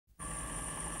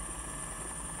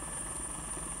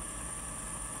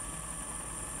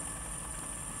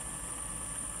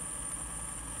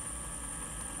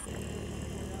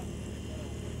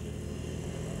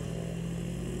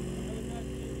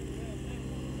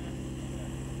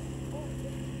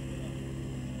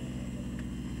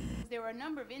there were a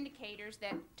number of indicators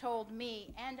that told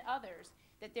me and others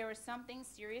that there was something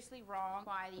seriously wrong,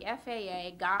 why the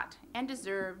FAA got and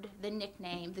deserved the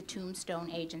nickname the Tombstone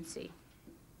Agency.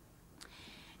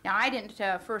 Now, I didn't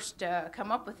first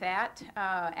come up with that.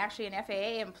 Actually, an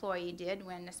FAA employee did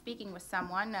when speaking with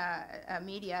someone,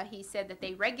 media. He said that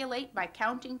they regulate by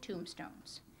counting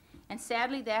tombstones. And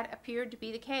sadly, that appeared to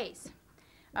be the case.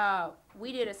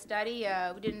 We did a study,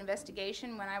 we did an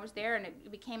investigation when I was there, and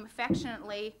it became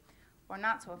affectionately, or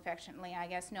not so affectionately, I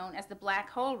guess, known as the Black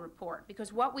Hole Report,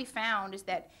 because what we found is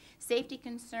that safety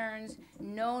concerns,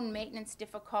 known maintenance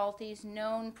difficulties,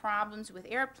 known problems with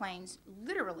airplanes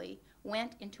literally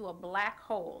went into a black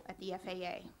hole at the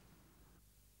FAA.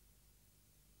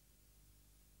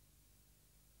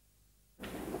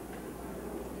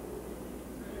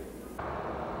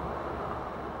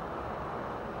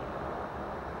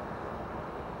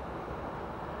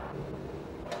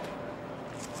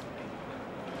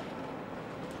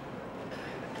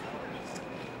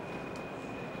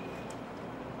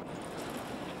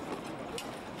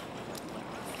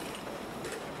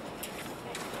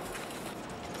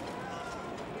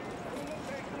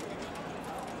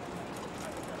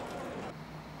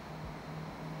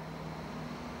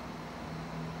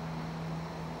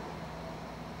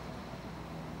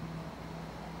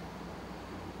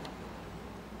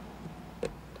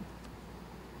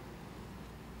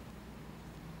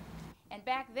 And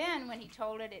back then, when he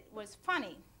told it, it was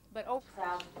funny, but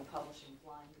proud to be publishing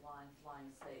Flying Blind,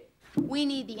 Flying Safe. We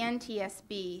need the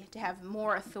NTSB to have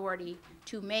more authority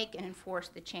to make and enforce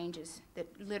the changes that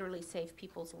literally save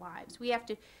people's lives. We have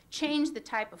to change the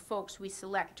type of folks we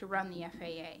select to run the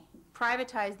FAA,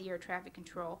 privatize the air traffic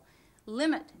control,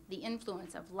 limit the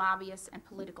influence of lobbyists and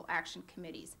political action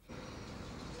committees.